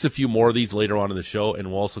 We'll mix a few more of these later on in the show, and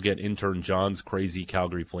we'll also get intern John's crazy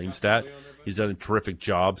Calgary Flame stat. He's done a terrific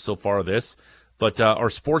job so far this. But our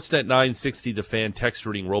Sportsnet 960, the fan text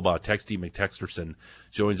reading robot, Texty McTexterson,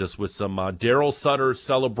 joins us with some Daryl Sutter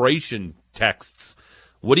celebration texts.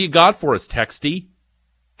 What do you got for us, Texty?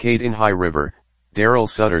 Kate in High River, Daryl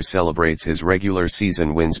Sutter celebrates his regular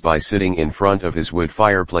season wins by sitting in front of his wood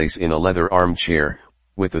fireplace in a leather armchair,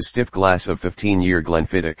 with a stiff glass of 15-year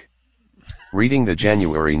Glenfiddich. Reading the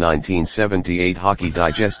January 1978 Hockey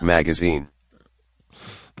Digest magazine.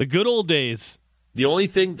 The good old days. The only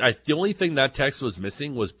thing that text was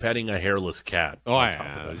missing was petting a hairless cat. Oh,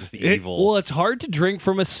 yeah. Just evil. Well, it's hard to drink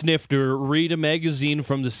from a snifter, read a magazine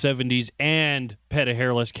from the 70s, and pet a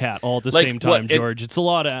hairless cat all at the same time, George. It's a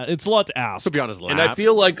lot to ask. To be honest, and I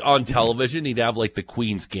feel like on television he'd have like the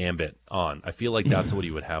Queen's Gambit on. I feel like that's what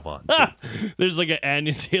he would have on, too. There's like an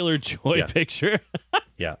Anya Taylor-Joy picture.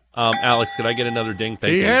 Yeah. Alex, could I get another ding?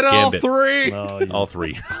 Thank you. He hit all three. Oh, all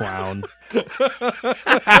three. Clown.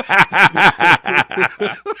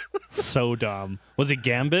 So dumb. Was it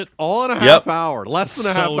Gambit? All in a half hour. Less than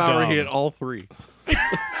a half hour, dumb. he hit all three.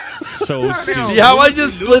 So stupid. See how I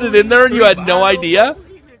just slid it in there and you had no idea?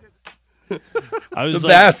 I was the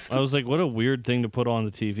best. I was like, what a weird thing to put on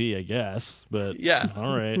the TV, I guess. But yeah.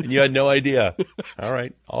 All right. And you had no idea. All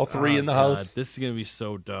right. All three in the house. This is going to be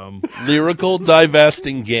so dumb. Lyrical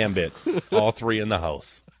divesting Gambit. All three in the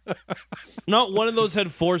house. Not one of those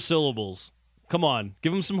had 4 syllables. Come on.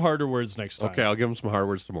 Give him some harder words next time. Okay, I'll give him some hard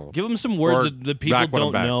words tomorrow. Give him some words that people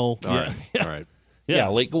don't know. All right. All right. Yeah,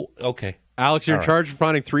 like, okay. Alex, you're in charge of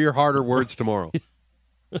finding 3 or harder words tomorrow.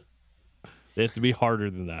 They have to be harder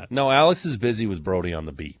than that. No, Alex is busy with Brody on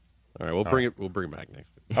the beat. All right, we'll bring it back next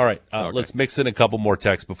week. All right, let's mix in a couple more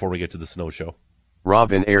texts before we get to the snow show.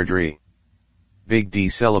 Robin Airdrie. Big D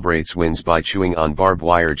celebrates wins by chewing on barbed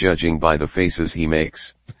wire, judging by the faces he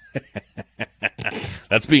makes.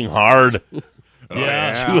 That's being hard.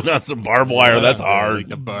 Yeah. Chewing on some barbed wire, that's hard. Like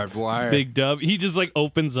the barbed wire. Big Dub. He just like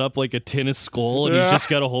opens up like a tin of skull and he's just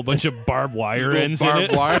got a whole bunch of barbed wire ends in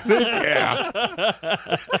it. Wire. Yeah.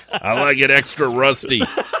 I like it extra rusty.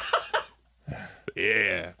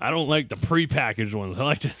 Yeah. I don't like the prepackaged ones. I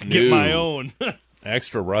like to get my own.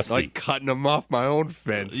 Extra rusty. Like cutting them off my own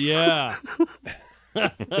fence. Yeah. All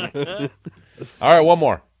right, one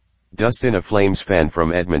more. Dustin, a Flames fan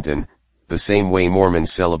from Edmonton, the same way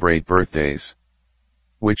Mormons celebrate birthdays.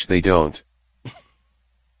 Which they don't.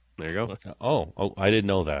 There you go. Oh, I didn't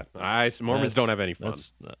know that. Mormons don't have any fun.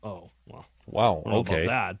 Wow. Wow, I don't know okay.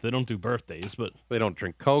 about that. They don't do birthdays, but They don't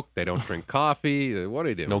drink Coke. They don't drink coffee. What do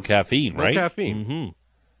they do? No caffeine, right? No caffeine.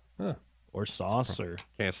 or sauce or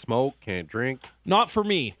Can't smoke. Can't drink. not for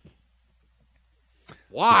me.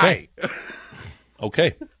 Why?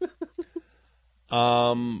 Okay.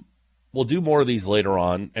 We'll do more of these later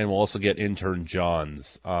on, and we'll also get intern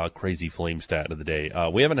John's crazy flame stat of the day.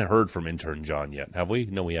 We haven't heard from intern John yet, have we?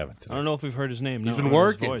 No, we haven't. I don't know if we've heard his name. He's No, been or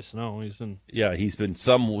his working. voice. No, he's in. Yeah, he's been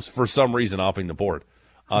for some reason opping the board.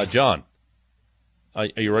 John, are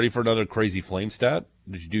you ready for another crazy flame stat?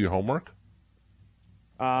 Did you do your homework?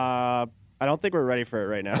 I don't think we're ready for it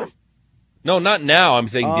right now. No, not now. I'm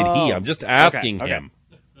saying did he? I'm just asking okay. him.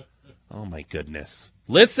 Oh my goodness!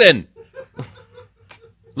 Listen,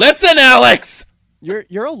 listen, Alex.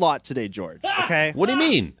 You're a lot today, George. Okay. What do you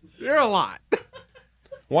mean? You're a lot.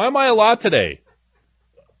 Why am I a lot today?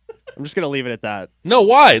 I'm just gonna leave it at that. No,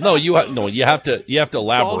 why? No, you have to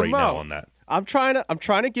elaborate him now out. on that. I'm trying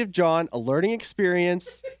to give John a learning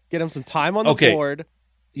experience, get him some time on the Okay. board.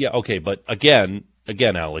 Yeah, okay, but again,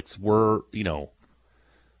 Alex, we're a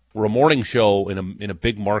morning show in a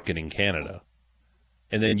big market in Canada,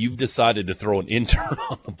 and then you've decided to throw an intern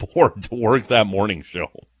on the board to work that morning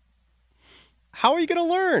show. How are you going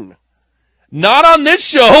to learn? Not on this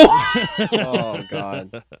show. Oh,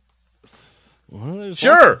 God. Well,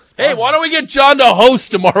 Sure. Hey, why don't we get John to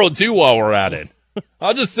host tomorrow, too, while we're at it?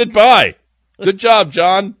 I'll just sit by. Good job,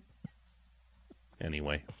 John.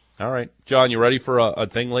 Anyway. All right. John, you ready for a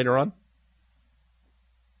thing later on?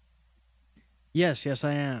 Yes,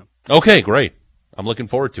 I am. Okay, great. I'm looking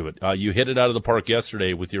forward to it. You hit it out of the park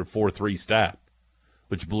yesterday with your 4-3 stat,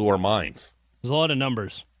 which blew our minds. There's a lot of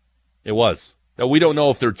numbers. It was. Now, we don't know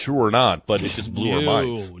if they're true or not, but it just blew our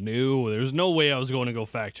minds. No, there's no way I was going to go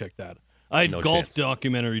fact check that. I had golf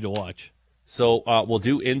documentary to watch. So we'll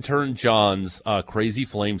do intern John's crazy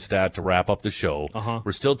flame stat to wrap up the show.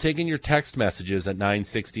 We're still taking your text messages at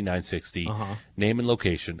 960. Name and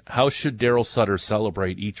location. How should Daryl Sutter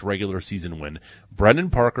celebrate each regular season win? Brendan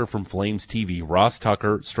Parker from Flames TV. Ross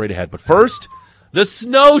Tucker straight ahead. But first, the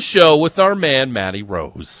Snow Show with our man, Matty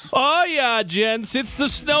Rose. Oh, yeah, gents. It's the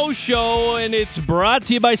Snow Show, and it's brought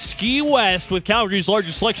to you by Ski West. With Calgary's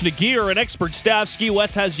largest selection of gear and expert staff, Ski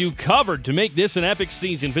West has you covered to make this an epic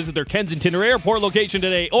season. Visit their Kensington Airport location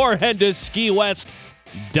today or head to skiwest.ca.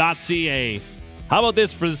 How about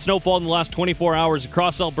this for the snowfall in the last 24 hours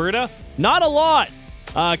across Alberta? Not a lot.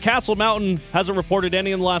 Castle Mountain hasn't reported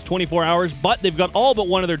any in the last 24 hours, but they've got all but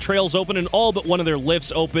one of their trails open and all but one of their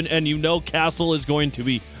lifts open, and you know Castle is going to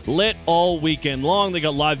be lit all weekend long. They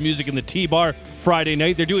got live music in the T-Bar Friday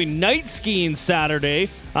night. They're doing night skiing Saturday.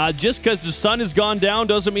 Just because the sun has gone down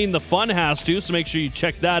doesn't mean the fun has to, so make sure you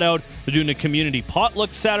check that out. They're doing a community potluck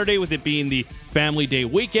Saturday, with it being the Family Day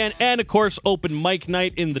weekend, and of course open mic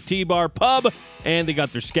night in the T-Bar pub, and they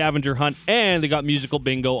got their scavenger hunt, and they got musical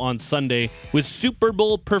bingo on Sunday, with Super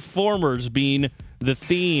Bowl performers being the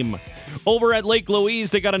theme. Over at Lake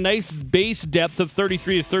Louise, they got a nice base depth of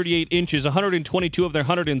 33 to 38 inches. 122 of their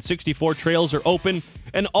 164 trails are open,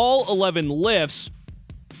 and all 11 lifts.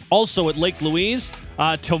 Also at Lake Louise,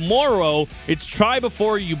 tomorrow, it's Try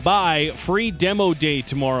Before You Buy, free demo day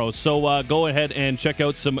tomorrow. So go ahead and check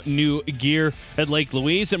out some new gear at Lake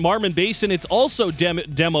Louise. At Marmon Basin, it's also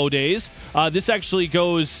demo days. This actually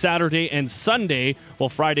goes Saturday and Sunday, while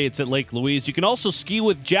Friday it's at Lake Louise. You can also ski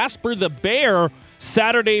with Jasper the Bear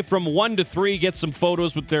Saturday from 1 to 3. Get some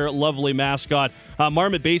photos with their lovely mascot.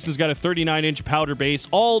 Marmot Basin's got a 39-inch powder base.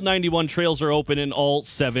 All 91 trails are open in all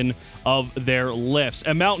 7 of their lifts.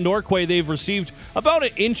 At Mount Norquay, they've received about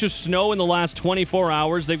an inch of snow in the last 24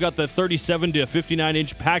 hours. They've got the 37 to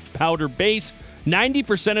 59-inch packed powder base.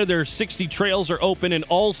 90% of their 60 trails are open in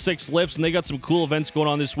all 6 lifts, and they got some cool events going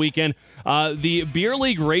on this weekend. The Beer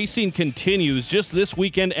League racing continues just this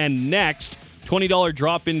weekend and next. $20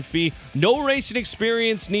 drop-in fee. No racing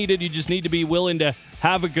experience needed. You just need to be willing to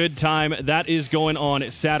have a good time. That is going on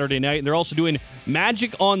Saturday night. And they're also doing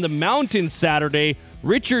Magic on the Mountain Saturday.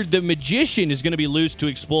 Richard the Magician is going to be loose to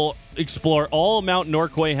explore all Mount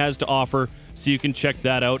Norquay has to offer, so you can check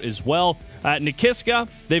that out as well. At Nikiska,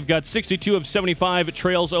 they've got 62 of 75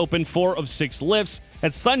 trails open, 4 of 6 lifts.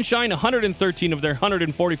 At Sunshine, 113 of their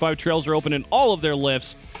 145 trails are open in all of their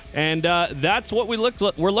lifts. And that's what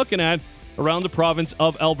we're looking at around the province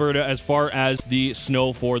of Alberta as far as the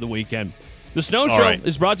snow for the weekend. The Snow Show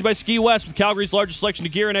is brought to you by Ski West. With Calgary's largest selection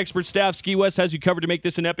of gear and expert staff, Ski West has you covered to make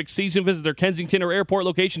this an epic season. Visit their Kensington or Airport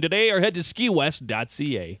location today or head to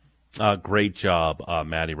skiwest.ca. Great job,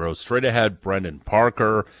 Matty Rose. Straight ahead, Brendan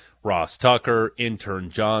Parker, Ross Tucker, intern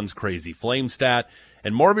John's crazy flame stat,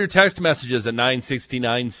 and more of your text messages at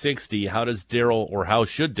 960. How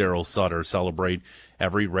should Daryl Sutter celebrate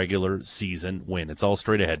every regular season win? It's all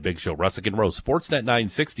straight ahead. Big Show. Russick and Rose. Sportsnet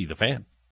 960, The Fan.